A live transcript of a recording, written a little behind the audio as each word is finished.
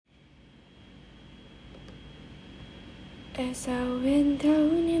As I went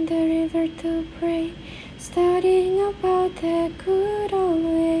down in the river to pray, studying about the good old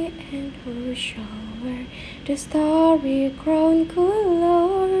way, and who shall wear the starry crown? Good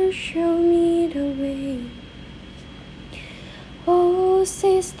Lord, show me the way. Oh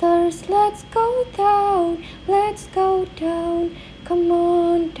sisters, let's go down, come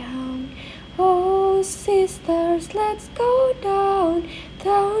on down. Oh sisters, let's go down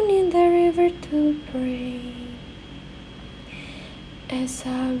in the river to pray. As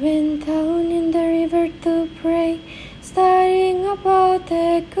I went down in the river to pray, studying about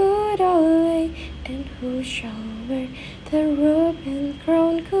the good old way, and who shall wear the robe and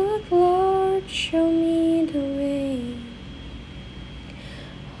crown? Good Lord, show me the way.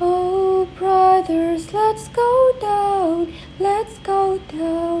 Oh brothers, let's go down,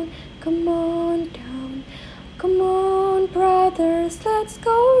 come on down. Come on brothers, let's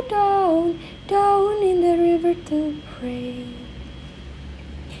go down in the river to pray.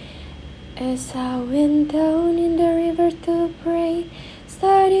 As I went down in the river to pray,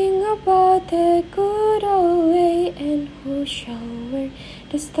 studying about the good old way, and who shall wear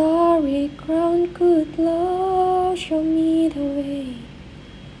the starry crown? Good Lord, show me the way.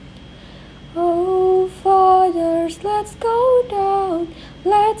 Oh fathers, let's go down,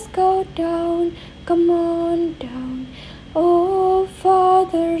 come on down. Oh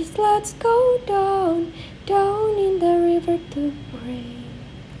fathers, let's go down in the river to pray.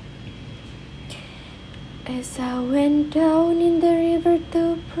 As I went down in the river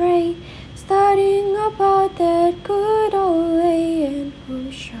to pray, studying about that good old way, and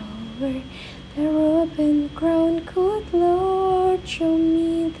who shall wear the robe and crown? Good Lord, show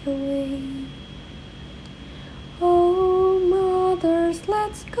me the way. Oh mothers,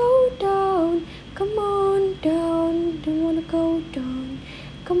 let's go down, come on down, don't wanna go down.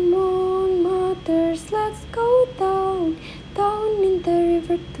 Come on mothers, let's go down in the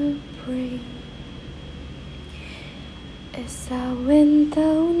river to pray. As I went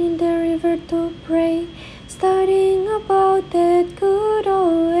down in the river to pray, studying about that good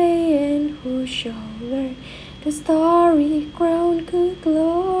old way, and who shall wear the starry crown? Good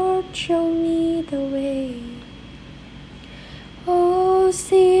Lord, show me the way. Oh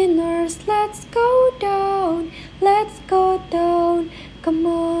sinners, let's go down, come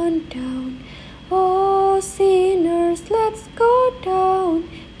on down. Oh sinners, let's go down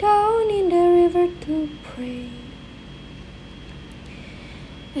in the river to pray.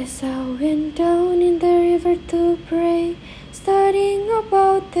 As I went down in the river to pray, studying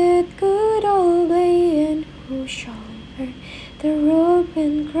about that good old way, and who shall wear the robe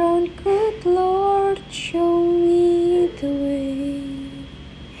and crown? Good Lord, show me the way.